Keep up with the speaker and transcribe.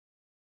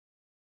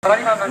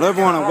Hello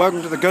everyone and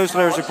welcome to the Ghost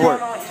Layers Report.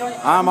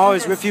 I'm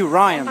always with you,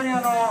 Ryan.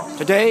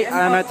 Today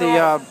I'm at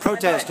the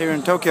protest here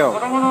in Tokyo.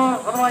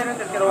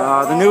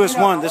 The newest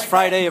one, this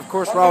Friday, of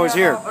course we're always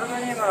here.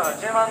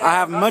 I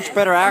have much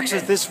better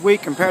access this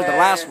week compared to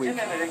last week.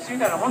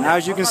 Now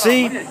as you can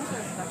see,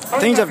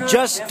 things have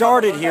just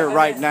started here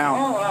right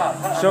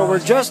now. So we're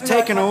just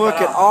taking a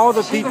look at all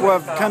the people who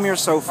have come here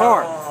so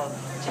far.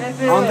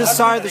 On this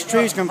side of the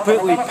street is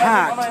completely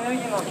packed.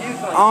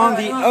 On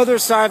the other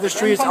side of the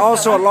street is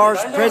also a large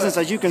presence,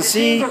 as you can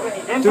see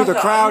through the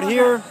crowd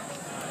here.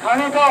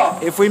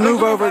 If we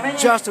move over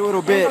just a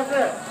little bit,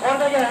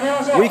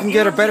 we can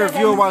get a better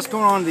view of what's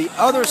going on the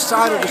other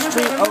side of the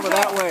street over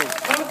that way.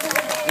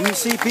 And you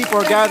see people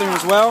are gathering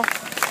as well.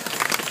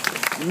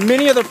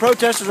 Many of the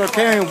protesters are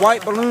carrying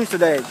white balloons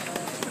today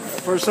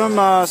for some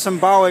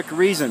symbolic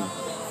reason.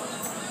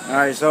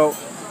 Alright, so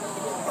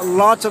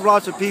lots of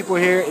people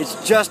here. It's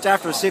just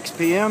after 6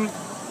 p.m.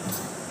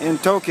 in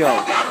Tokyo.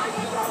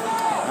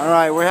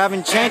 Alright, we're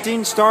having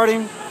chanting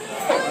starting.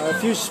 A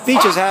few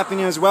speeches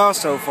happening as well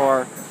so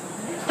far.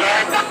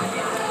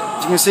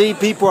 As you can see,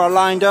 people are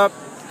lined up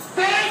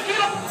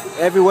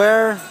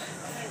everywhere.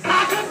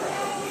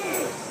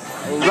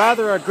 A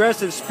rather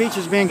aggressive speech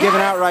is being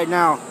given out right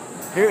now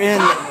here in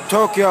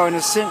Tokyo, in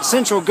the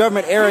central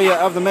government area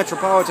of the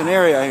metropolitan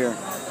area here.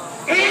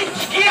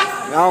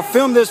 I'll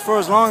film this for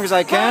as long as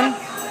I can,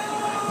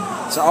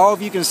 so all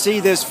of you can see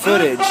this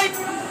footage.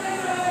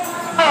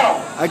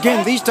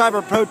 Again, these type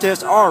of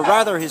protests are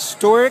rather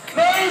historic,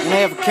 and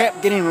they have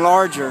kept getting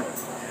larger.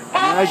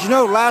 As you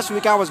know, last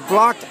week I was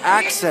blocked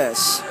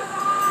access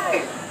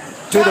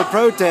to the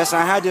protest.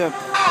 I had to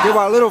give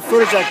out little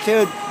footage I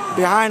could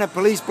behind a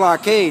police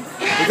blockade.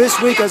 But this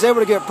week I was able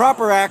to get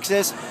proper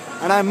access,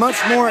 and I'm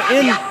much more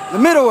in the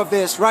middle of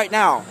this right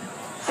now.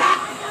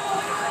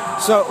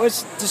 So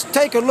let's just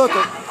take a look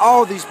at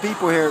all these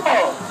people here.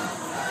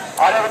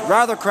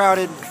 Rather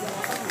crowded.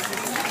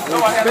 They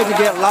expect to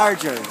get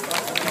larger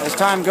as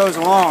time goes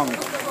along. The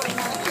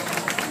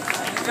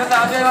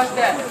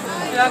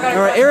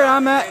area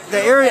I'm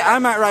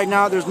at right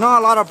now, there's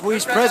not a lot of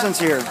police presence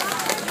here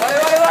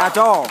at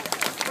all.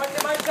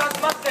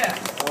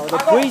 The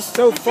police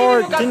so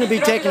far tend to be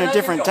taking a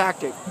different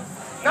tactic.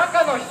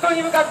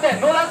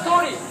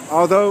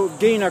 Although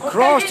getting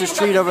across the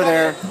street over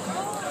there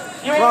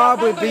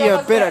probably be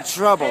a bit of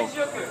trouble,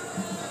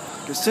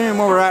 considering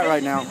where we're at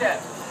right now.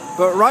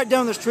 But right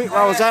down the street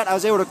where I was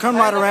able to come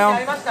right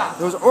around.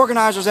 There was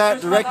organizers at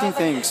directing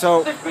things.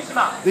 So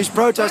these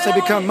protests have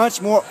become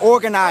much more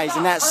organized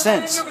in that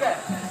sense.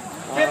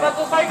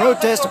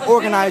 Protest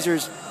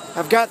organizers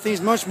have got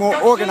things much more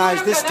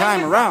organized this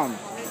time around.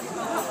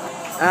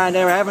 And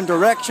they were having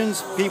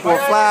directions, people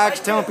with flags,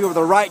 telling people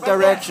the right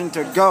direction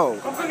to go.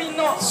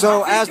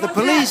 So as the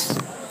police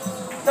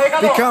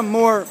become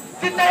more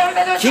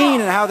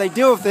keen in how they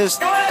deal with this,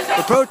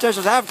 the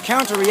protesters have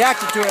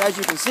counter-reacted to it, as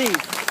you can see,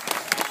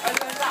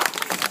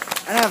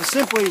 and have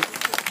simply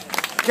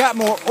got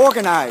more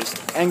organized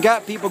and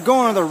got people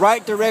going in the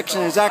right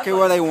direction, exactly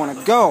where they want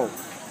to go.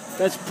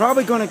 That's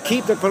probably going to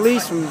keep the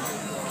police from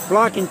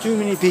blocking too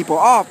many people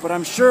off, but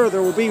I'm sure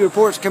there will be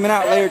reports coming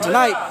out later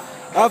tonight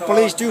of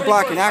police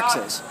blocking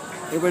access.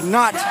 It would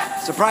not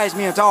surprise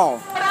me at all.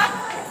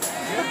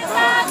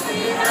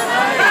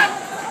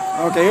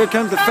 Okay, here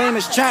comes the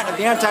famous chant of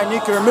the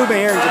anti-nuclear movement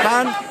here in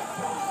Japan.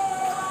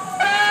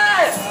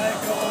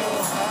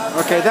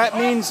 Okay, that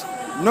means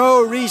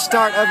no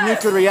restart of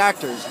nuclear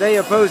reactors. They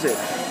oppose it.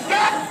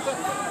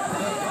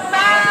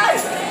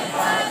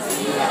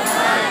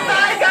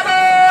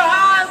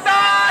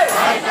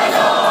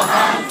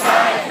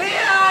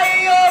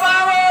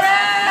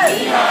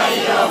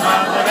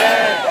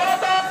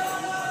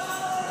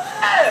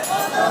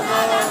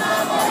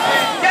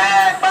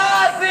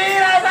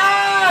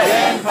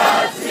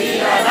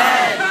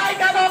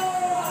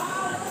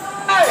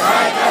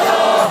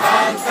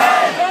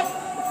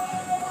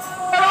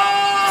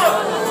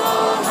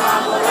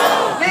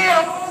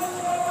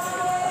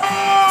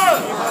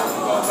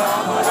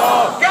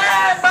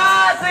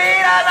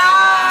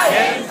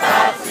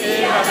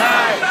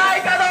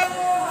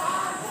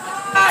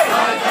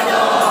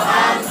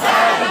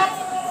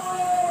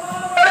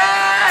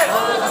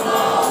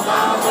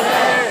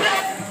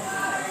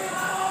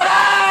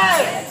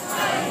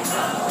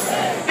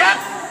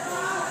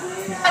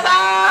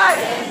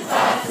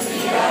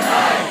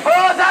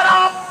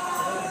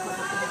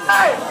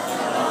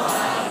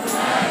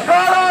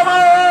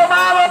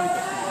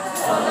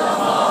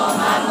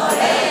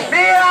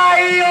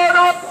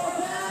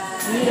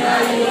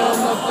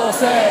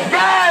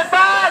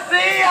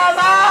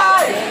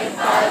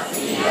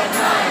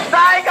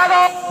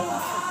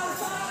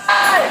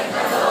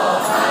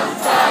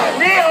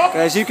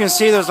 As you can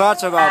see, there's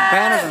lots of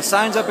banners and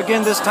signs up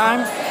again this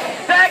time.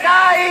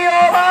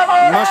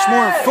 Much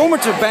more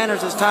informative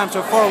banners this time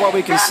so far, what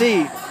we can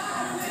see.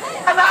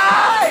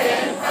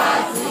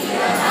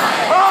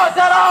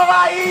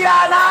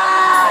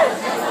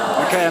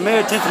 Okay, I may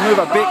attempt to move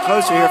a bit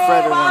closer here for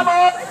everyone.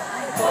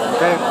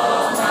 Okay.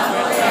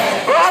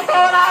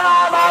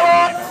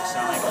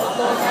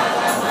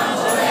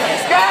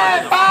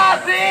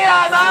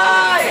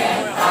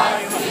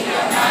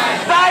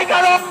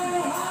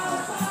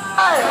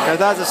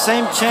 that's the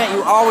same chant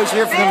you always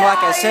hear from them, like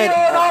I said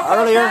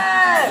earlier.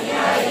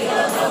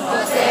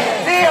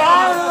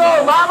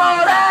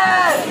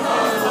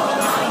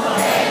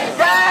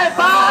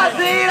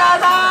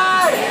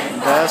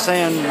 They're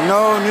saying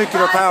no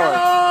nuclear power.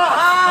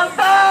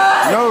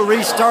 No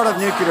restart of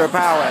nuclear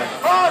power.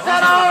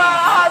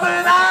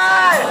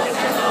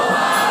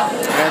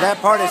 Yeah,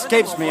 that part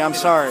escapes me, I'm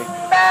sorry.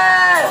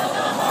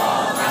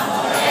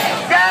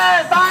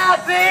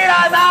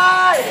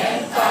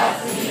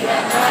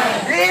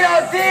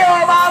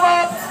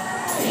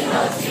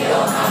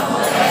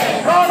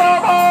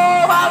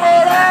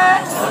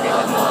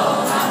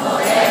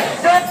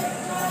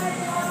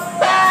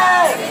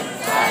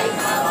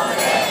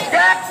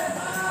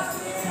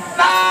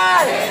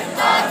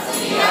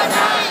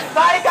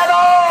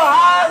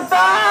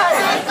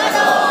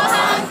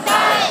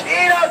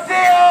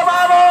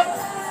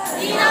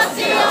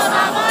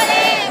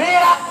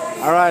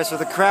 Alright, so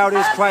the crowd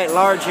is quite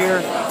large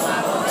here.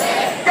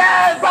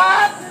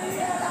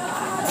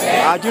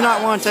 I do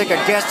not want to take a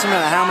guesstimate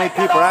of how many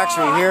people are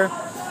actually here,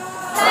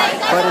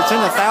 but it's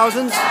in the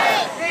thousands.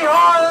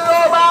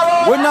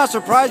 Would not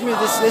surprise me if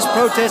this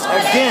protest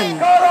again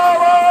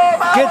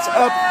gets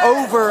up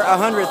over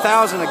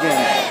 100,000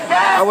 again.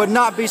 I would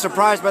not be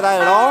surprised by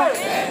that at all.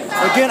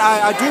 Again,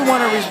 I do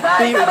want to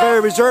be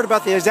very reserved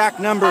about the exact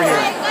number here.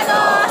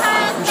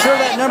 I'm sure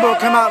that number will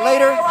come out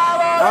later.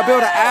 I'll be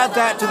able to add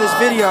that to this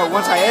video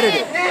once I edit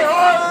it.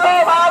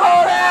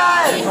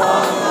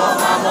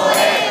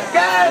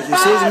 As you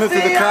see, as we move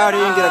through the crowd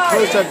here and get a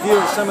close-up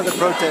view of some of the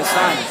protest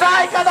signs.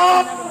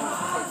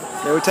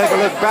 Okay, we'll take a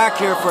look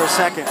back here for a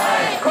second.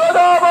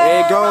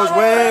 It goes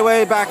way,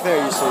 way back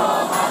there, you see.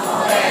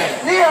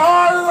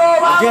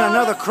 Again,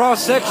 another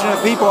cross-section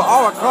of people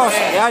all across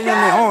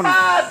Nihon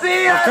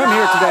have come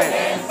here today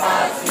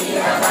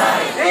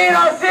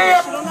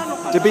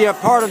to be a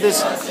part of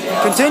this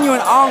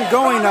continuing,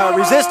 ongoing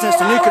resistance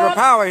to nuclear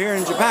power here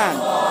in Japan.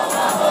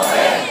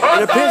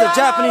 It appears the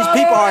Japanese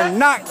people are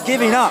not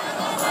giving up.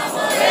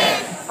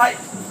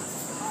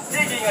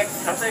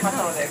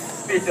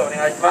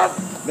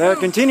 They're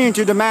continuing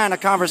to demand a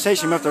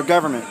conversation with their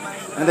government,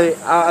 and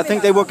I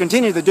think they will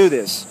continue to do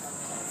this.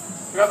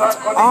 It's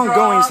an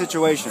ongoing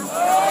situation.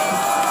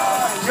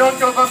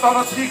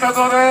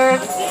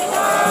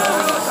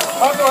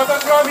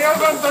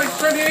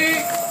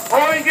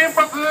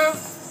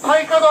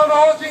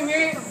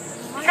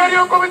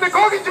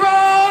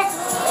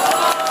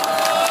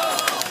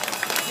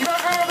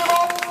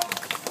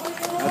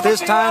 At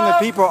this time, the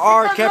people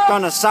are kept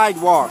on the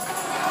sidewalk.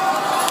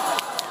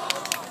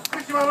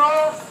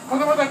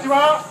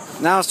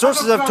 Now,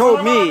 sources have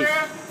told me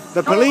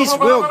the police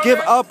will give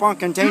up on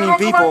containing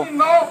people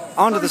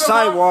onto the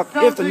sidewalk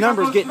if the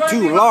numbers get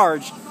too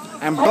large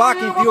and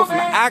blocking people from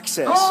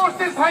access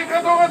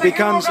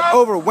becomes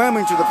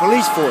overwhelming to the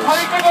police force.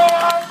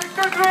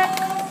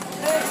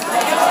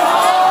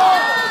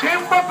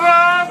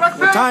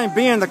 For the time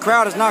being, the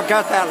crowd has not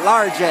got that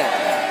large yet.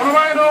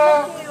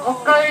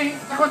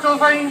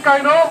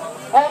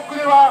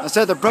 I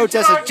said the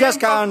protest has just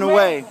got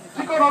underway.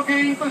 You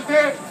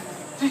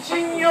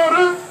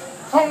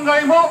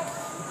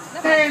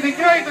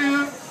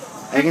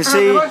can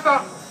see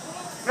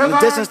in the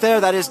distance there,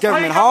 that is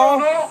Government Hall.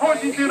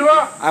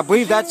 I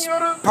believe that's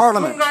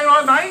Parliament.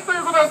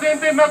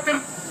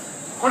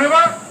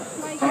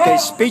 Okay,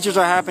 speeches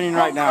are happening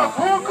right now.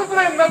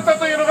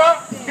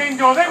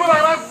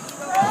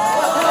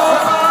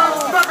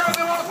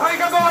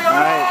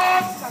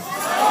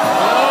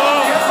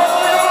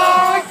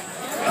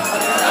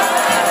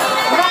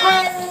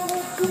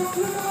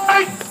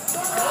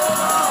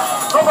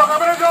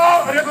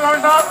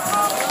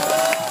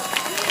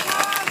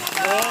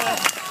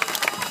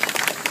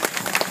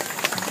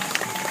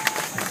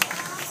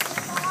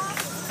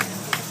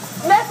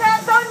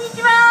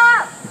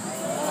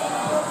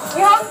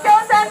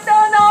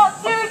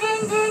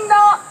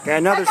 Okay,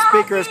 another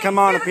speaker has come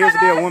on, appears to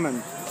be a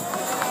woman.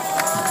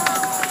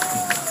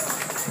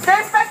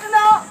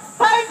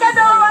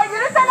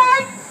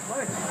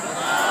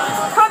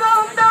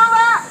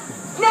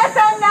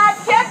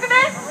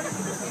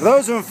 For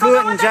those who are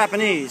fluent in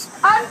Japanese,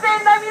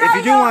 if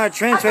you do want to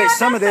translate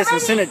some of this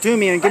and send it to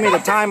me and give me the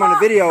time on the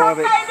video of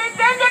it,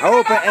 I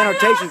will put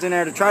annotations in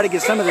there to try to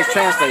get some of this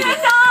translated.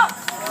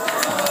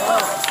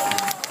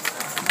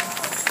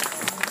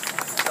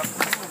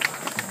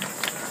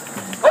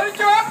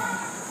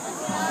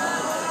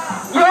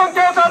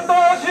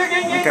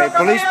 Okay,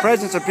 police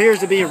presence appears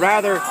to be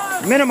rather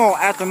minimal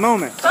at the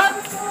moment.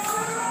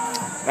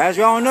 As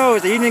you all know,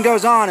 as the evening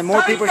goes on and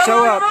more people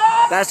show up,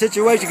 that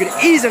situation could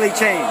easily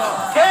change.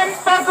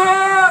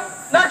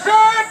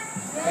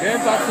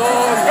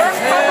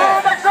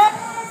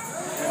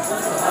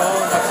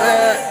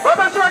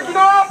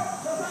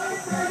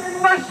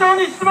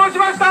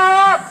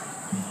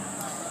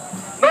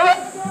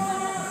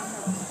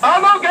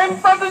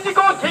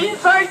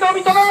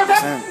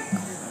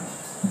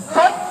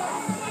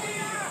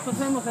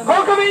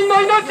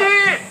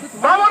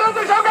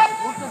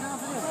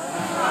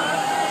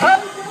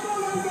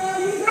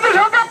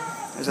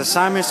 As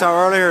Simon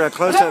saw earlier, a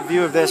close-up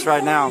view of this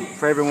right now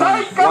for everyone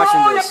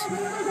watching this.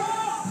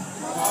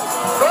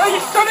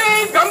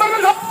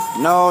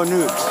 No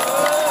nukes.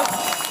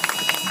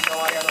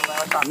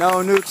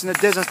 No nukes in the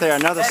distance there,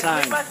 another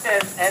sign.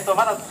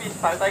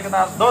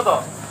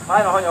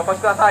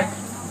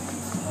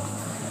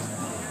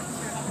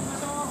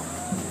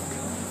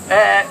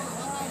 And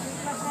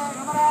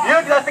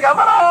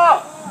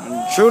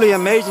truly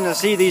amazing to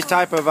see these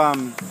type of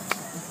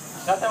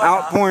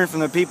outpouring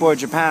from the people of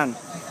Japan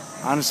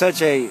on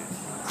such a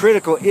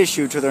critical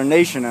issue to their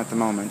nation at the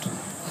moment.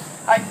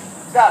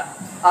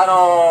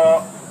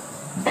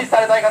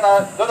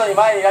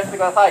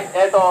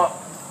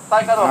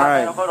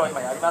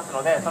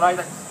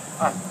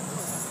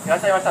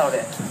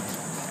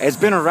 It's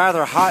been a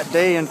rather hot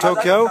day in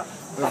Tokyo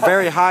with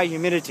very high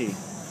humidity,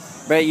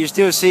 but you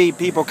still see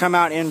people come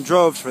out in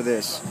droves for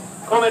this.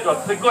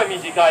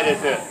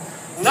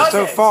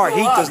 So far,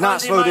 heat does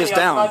not slow this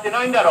down.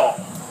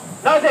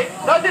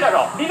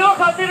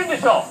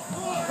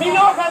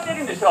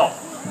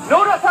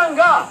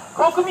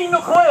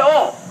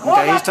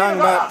 Okay, he's talking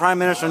about Prime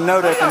Minister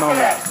Noda at the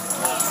moment.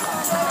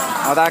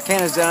 Although I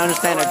can't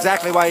understand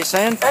exactly what he's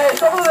saying,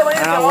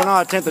 and I will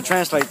not attempt to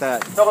translate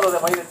that.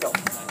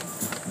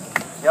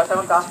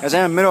 As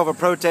I'm in the middle of a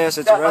protest,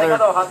 it's a rather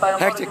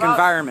hectic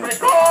environment.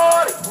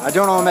 I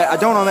don't want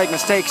to make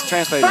mistakes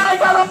translating.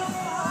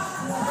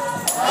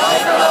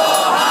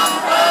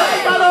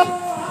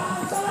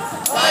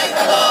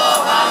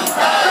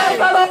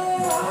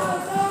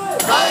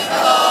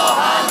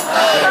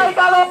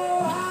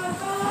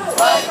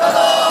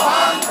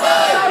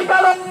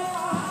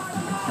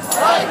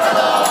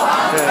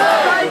 Okay,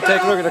 we'll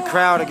take a look at the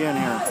crowd again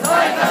here.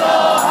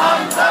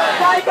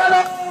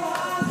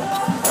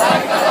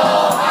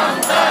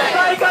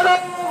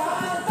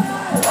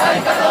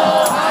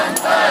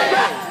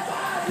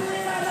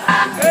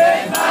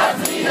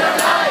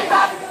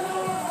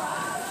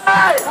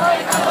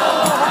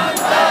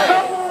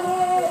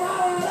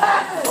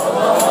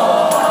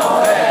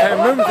 Okay,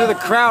 moving through the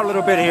crowd a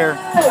little bit here.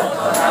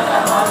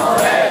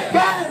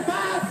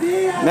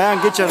 Now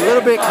get you a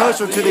little bit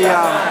closer to the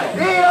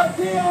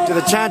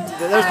chant.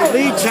 There's the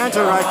lead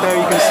chanter right there.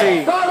 You can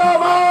see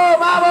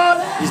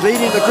he's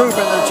leading the group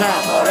in their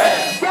chant.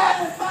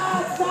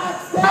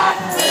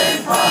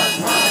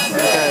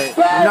 Okay,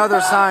 another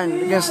sign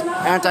against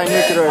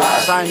anti-nuclear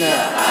sign there.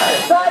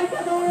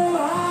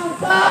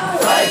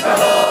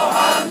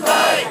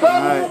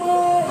 All right.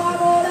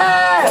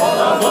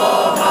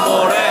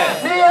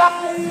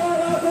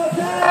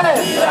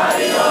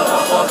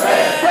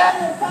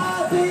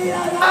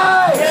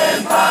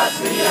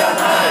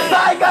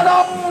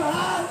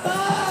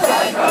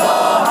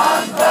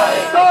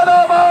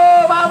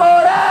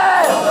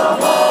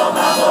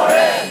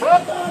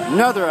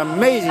 Another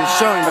amazing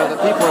showing by the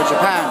people of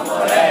Japan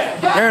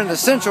here in the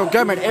central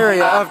government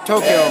area of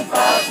Tokyo.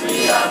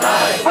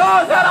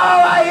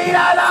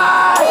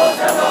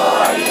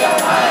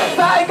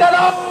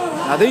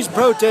 Now these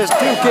protests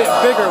do get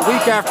bigger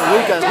week after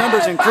week as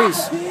numbers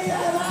increase.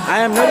 I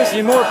am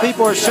noticing more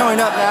people are showing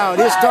up now. It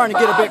is starting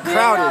to get a bit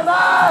crowded.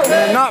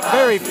 They're not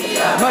very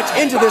much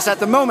into this at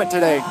the moment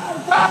today.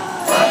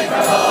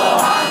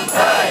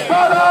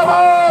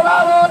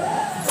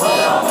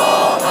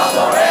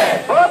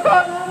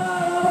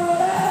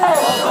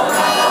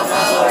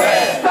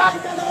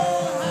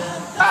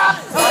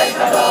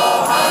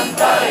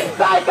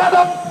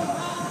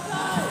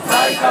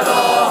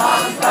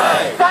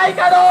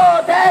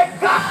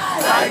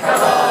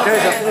 Okay,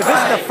 if this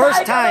is the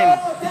first time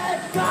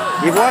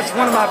you've watched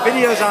one of my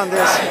videos on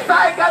this,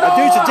 I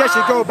do suggest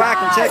you go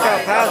back and check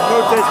out past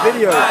protest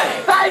videos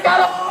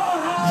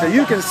so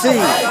you can see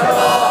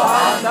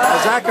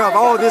exactly how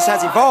all of this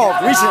has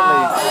evolved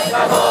recently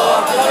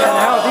and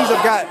how these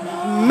have got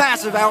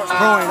massive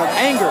outpouring of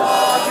anger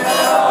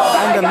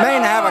and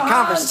demand to have a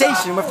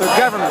conversation with their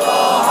government.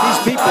 These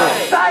people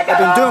have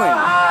been doing.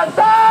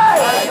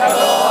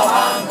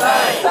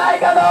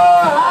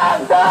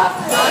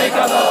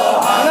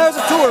 And there's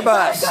a tour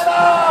bus.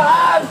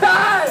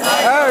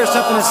 There's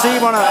something to see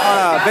on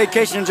a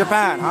vacation in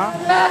Japan, huh?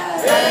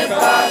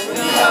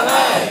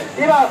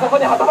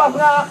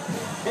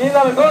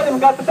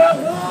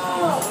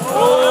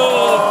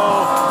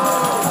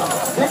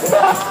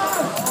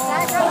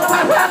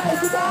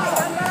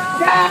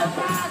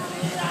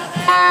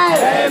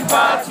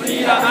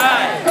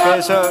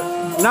 Okay, so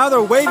now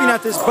they're waving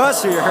at this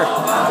bus here,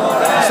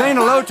 saying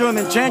hello to them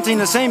and chanting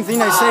the same thing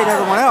they say to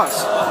everyone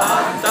else.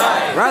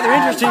 Rather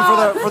interesting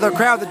for the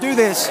crowd to do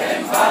this,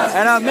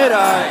 and I admit,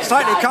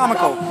 slightly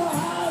comical.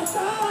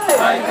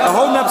 They're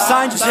holding up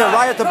signs. You see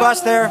right at the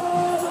bus there.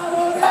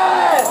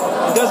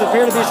 It does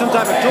appear to be some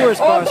type of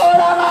tourist bus.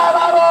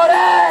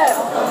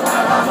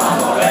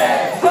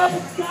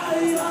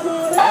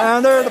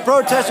 And there the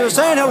protesters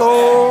saying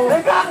hello.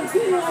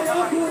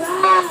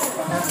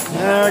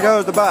 There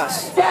goes the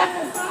bus.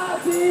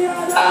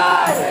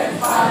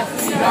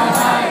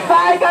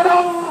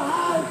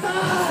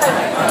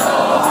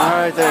 All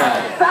right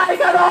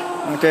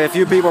there. Okay, a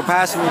few people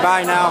passing me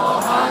by now.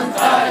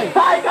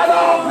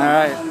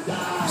 Alright.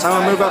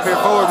 Someone move up here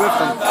forward with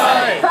them.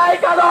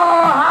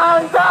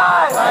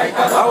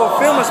 I will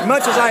film as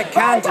much as I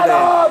can today.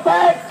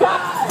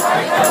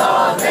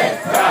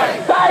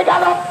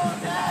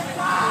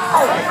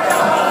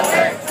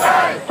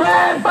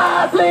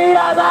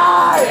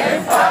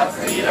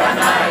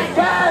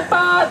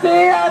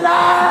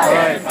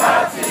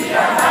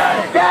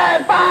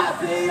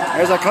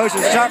 There's a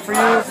closest shot for you.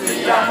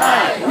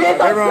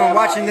 Everyone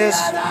watching this.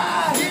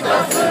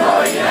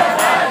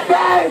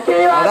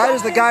 Well, that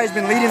is the guy who's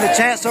been leading the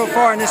chant so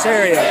far in this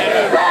area.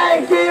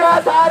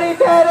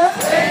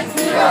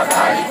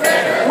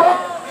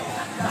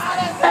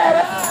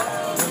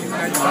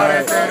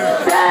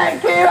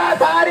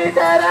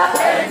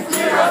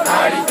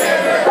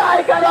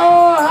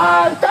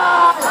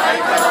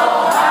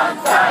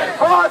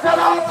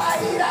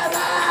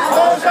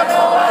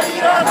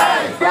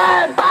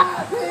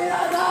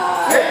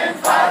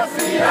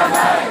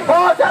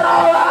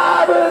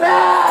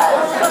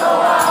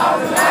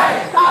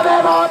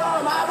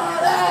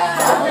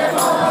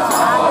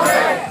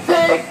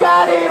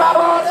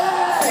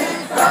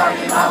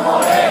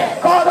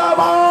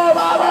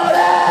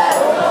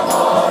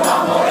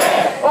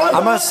 I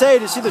must say,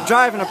 to see the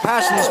drive and the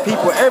passion of these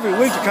people every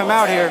week to come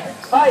out here,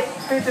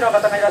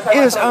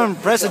 it is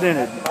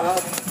unprecedented.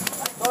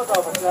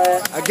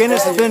 Again,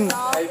 this has been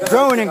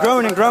growing and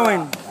growing and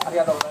growing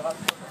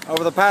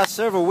over the past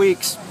several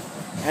weeks,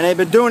 and they've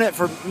been doing it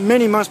for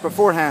many months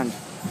beforehand.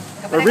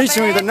 But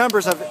recently the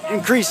numbers have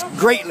increased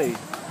greatly.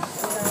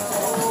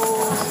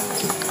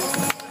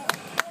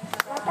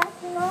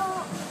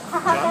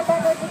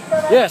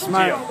 Yes,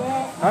 my...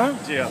 Huh?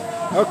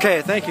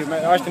 Okay, thank you.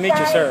 Nice to meet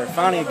you, sir.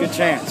 Finally a good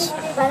chance.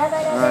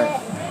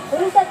 Alright.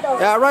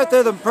 Yeah, right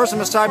there, the person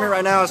beside me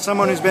right now is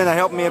someone who's been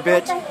helping me a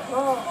bit.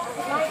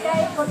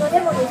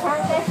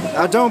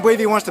 I don't believe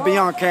he wants to be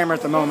on camera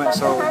at the moment,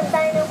 so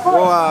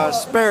we'll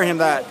spare him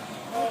that.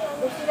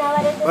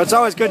 But it's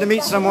always good to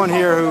meet someone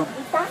here who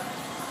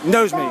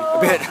knows me a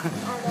bit.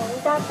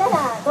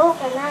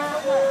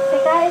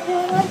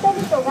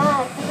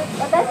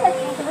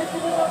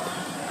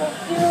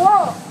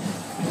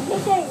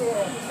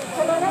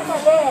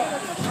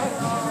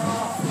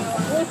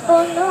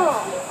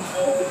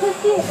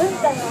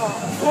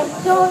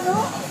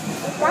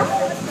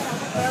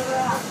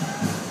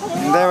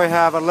 And there we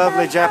have a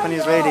lovely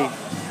Japanese lady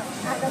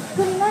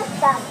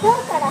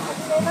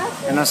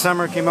in a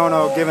summer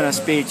kimono giving a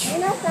speech.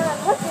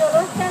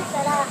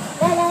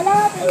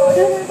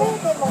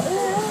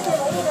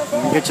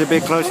 Get you a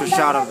big closer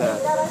shot of that.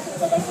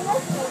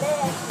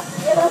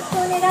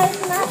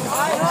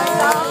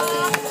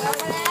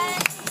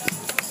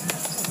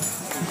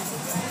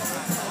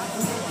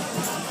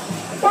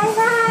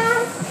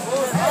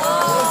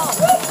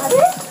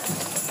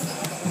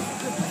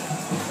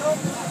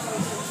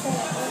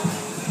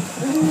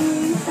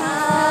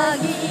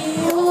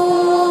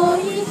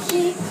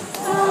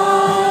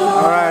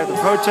 Alright, the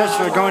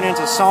protesters are going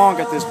into song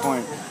at this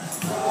point.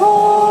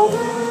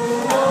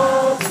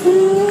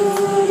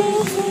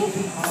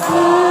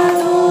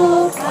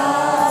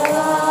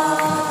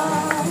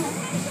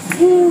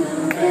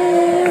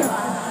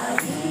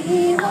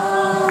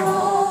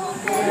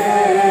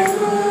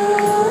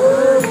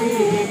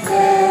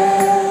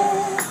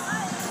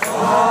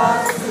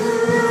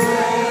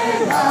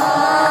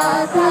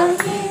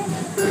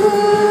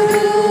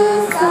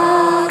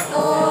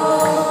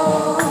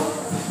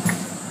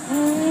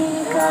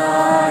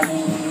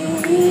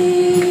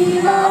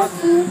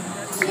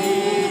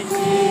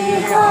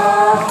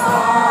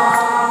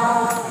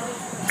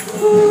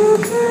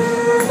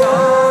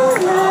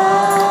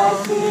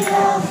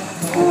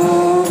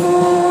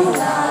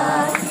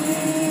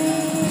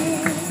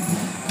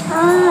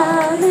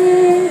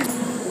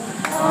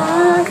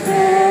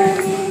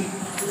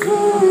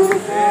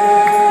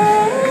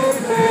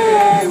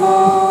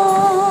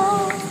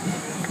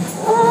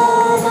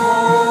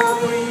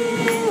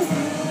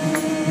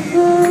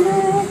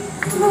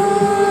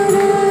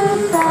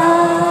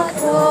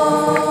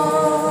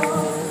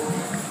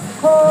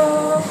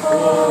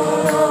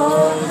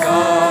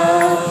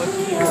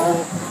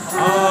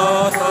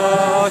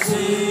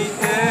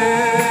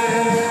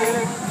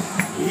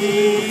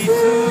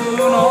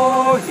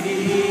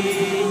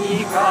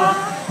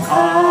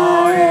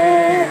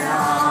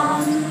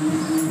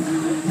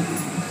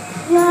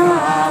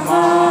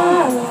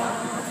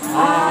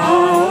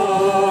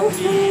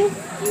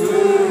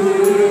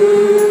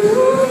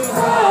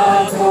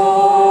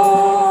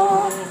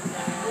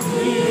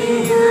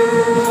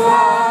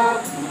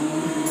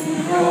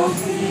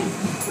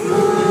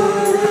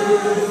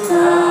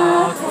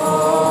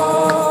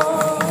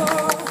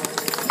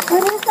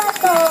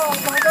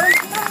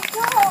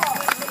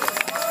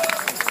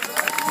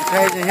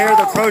 And here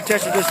the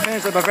protesters just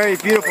finished up a very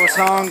beautiful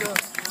song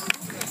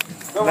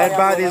led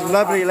by these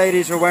lovely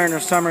ladies who are wearing their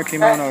summer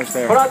kimonos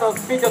there.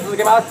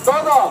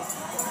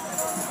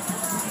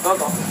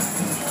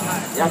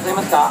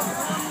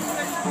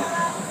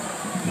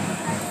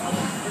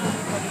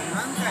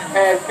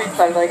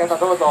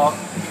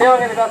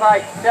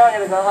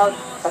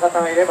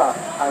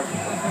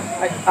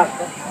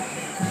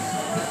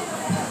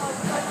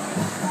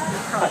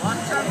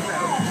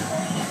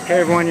 Okay,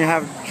 everyone, you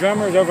have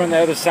drummers over on the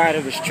other side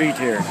of the street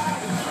here.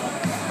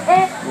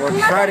 We'll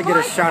try to get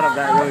a shot of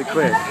that really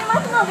quick.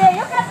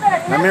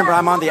 Remember,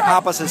 I'm on the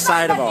opposite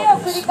side of all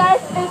this.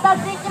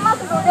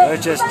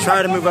 Let's just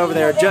try to move over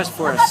there just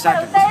for a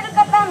second.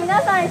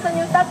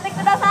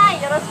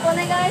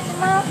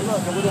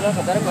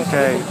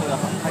 Okay.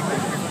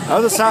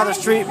 Other side of the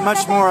street,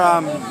 much more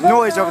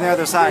noise over on the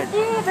other side.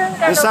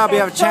 This side we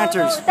have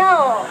chanters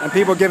and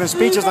people giving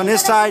speeches. On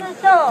this side,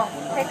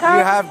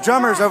 you have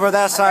drummers over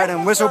that side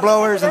and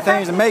whistleblowers and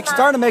things, and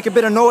starting to make a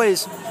bit of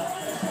noise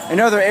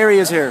in other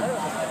areas here.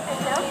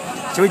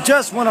 So we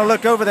just want to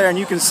look over there, and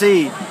you can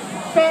see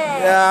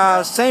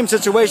same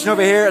situation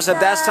over here, except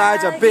that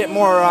side's a bit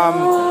more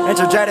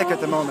energetic at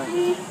the moment.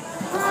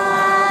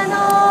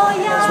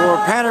 So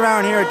we'll pan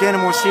around here again,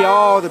 and we'll see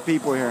all the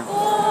people here.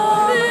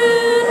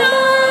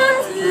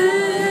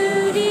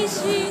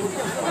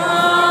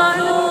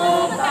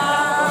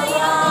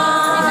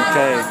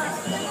 Okay.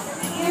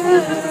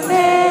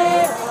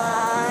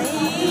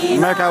 We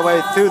make our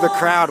way through the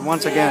crowd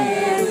once again.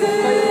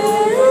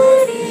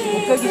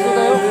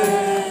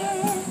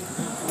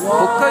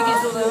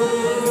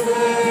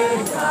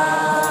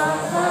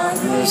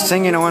 They're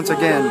singing once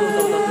again.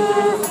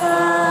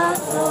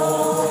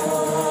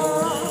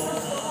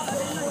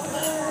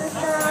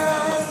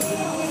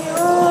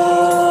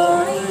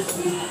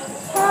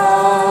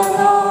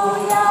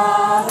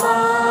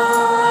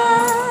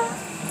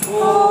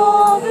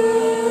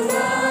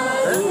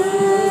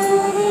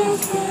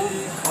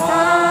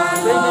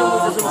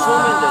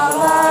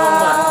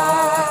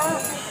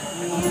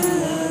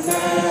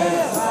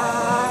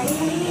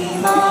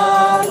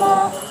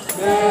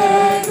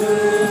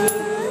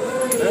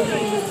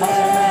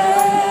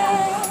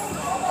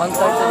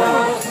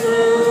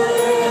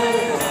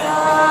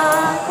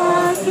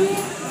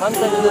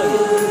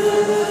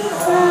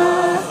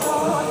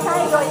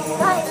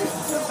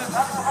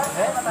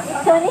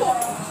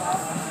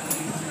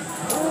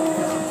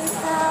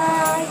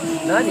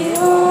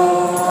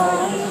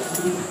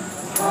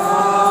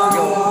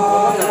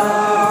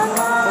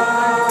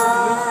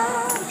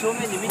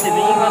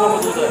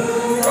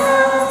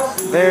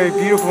 Very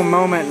beautiful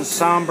moment and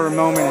somber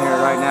moment here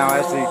right now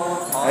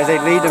as they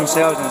lead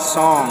themselves in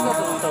song.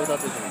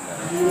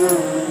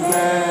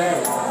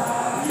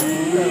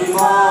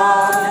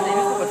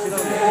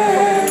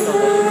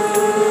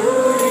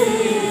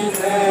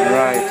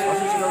 Right.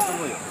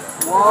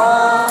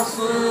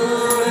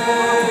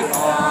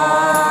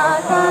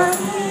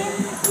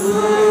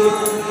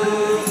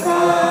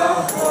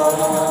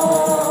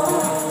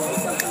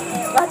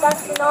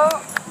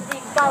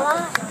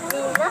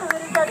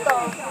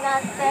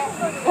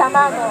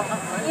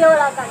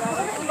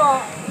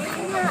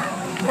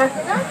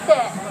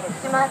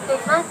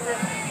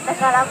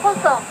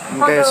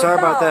 Okay, sorry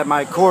about that.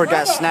 My cord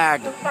got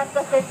snagged.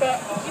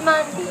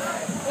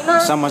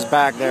 Someone's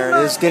back there.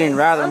 It is getting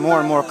rather more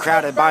and more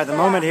crowded by the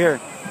moment here.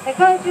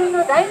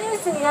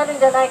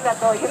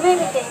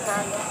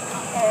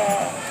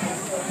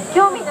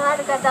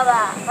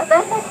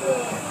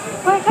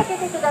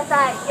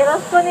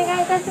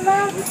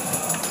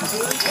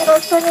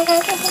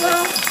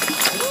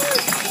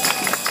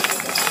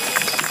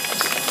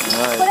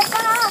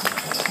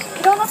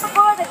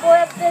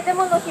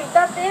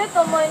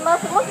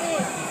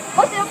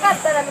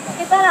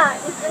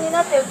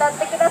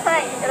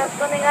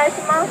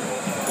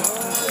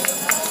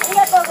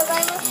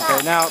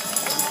 Okay, now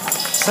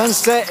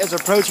sunset is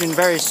approaching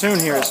very soon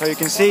here, so you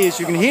can see, as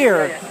you can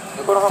hear,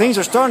 things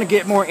are starting to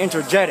get more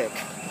energetic.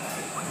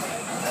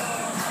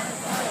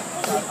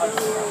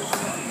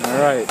 All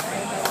right.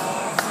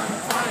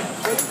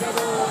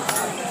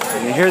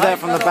 You hear that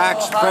from the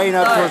back spraying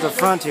up towards the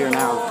front here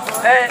now.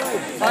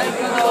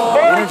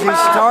 Energy is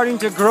starting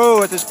to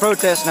grow at this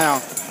protest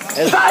now.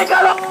 There you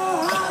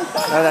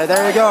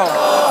go.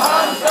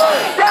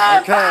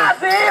 Okay.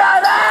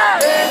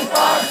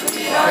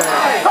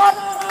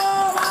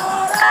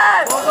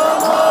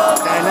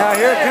 And now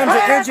here comes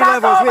the energy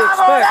levels we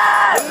expect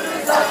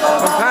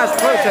from past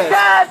protests.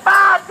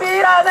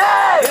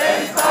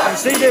 You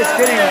see this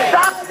getting,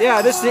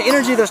 this is the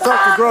energy that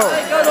starts to grow.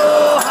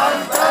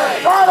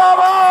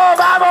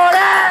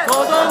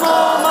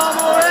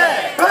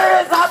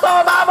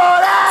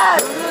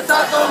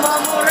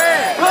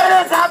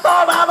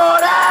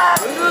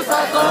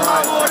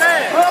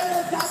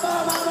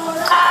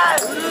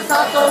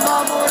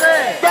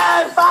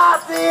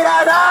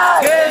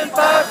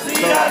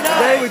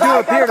 Today we do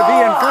appear to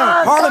be in front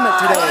of Parliament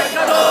today.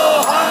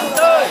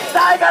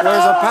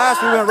 There's a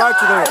pass, we went right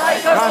to the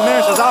Prime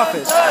Minister's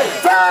office.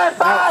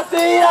 Now,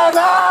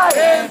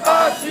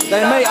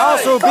 they may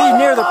also be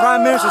near the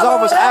Prime Minister's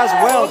office as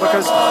well,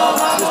 because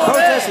this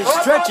protest is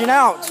stretching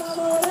out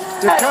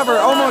to cover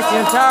almost the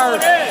entire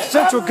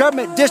central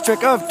government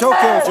district of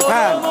Tokyo,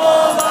 Japan.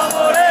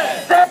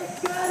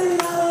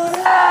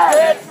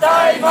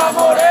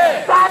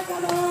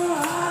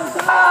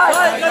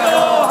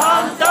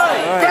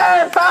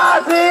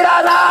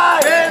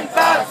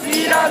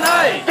 You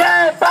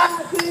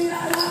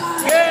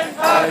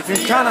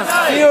can kind of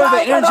feel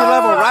the energy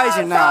level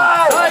rising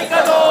now.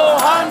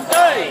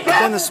 They've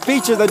done the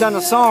speeches, they've done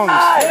the songs.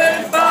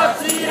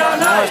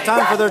 Now it's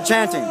time for their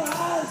chanting.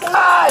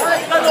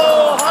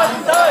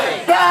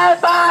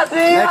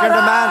 Making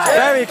demands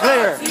very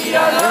clear here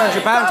in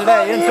Japan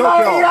today, in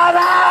Tokyo.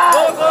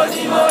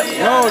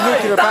 No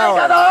nuclear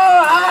power.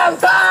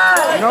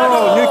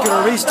 No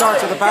nuclear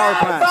restarts of the power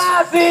plants.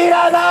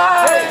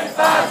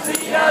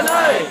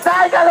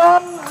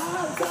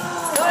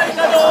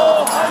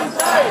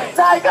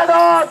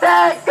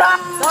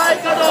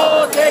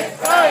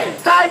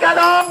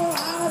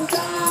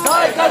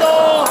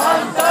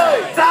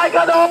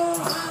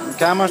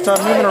 Camera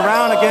start moving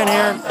around again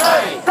here.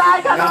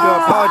 I'm going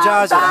to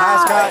apologize, it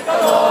has got.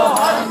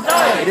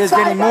 It is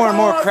getting more and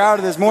more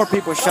crowded as more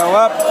people show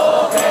up.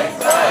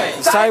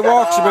 The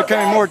sidewalks are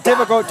becoming more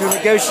difficult to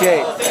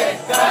negotiate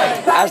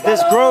as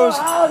this grows,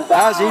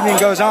 as the evening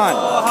goes on.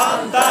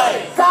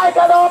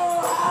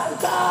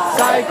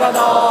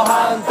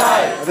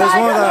 There's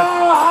one of the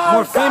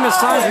more famous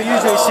signs we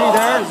usually see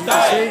there, as you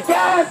can see.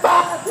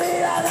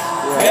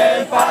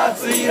 Okay,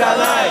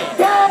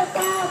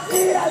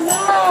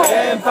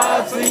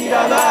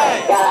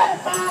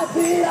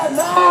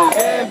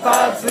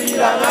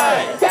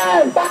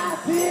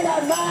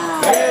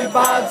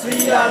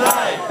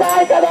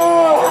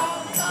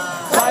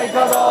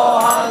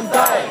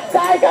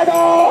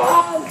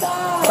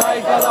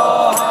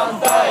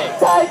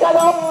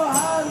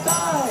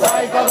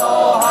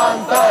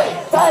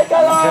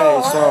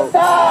 so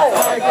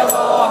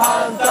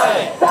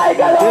in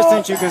the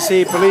distance you can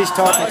see police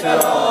talking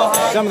to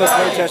some of the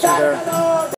protesters there.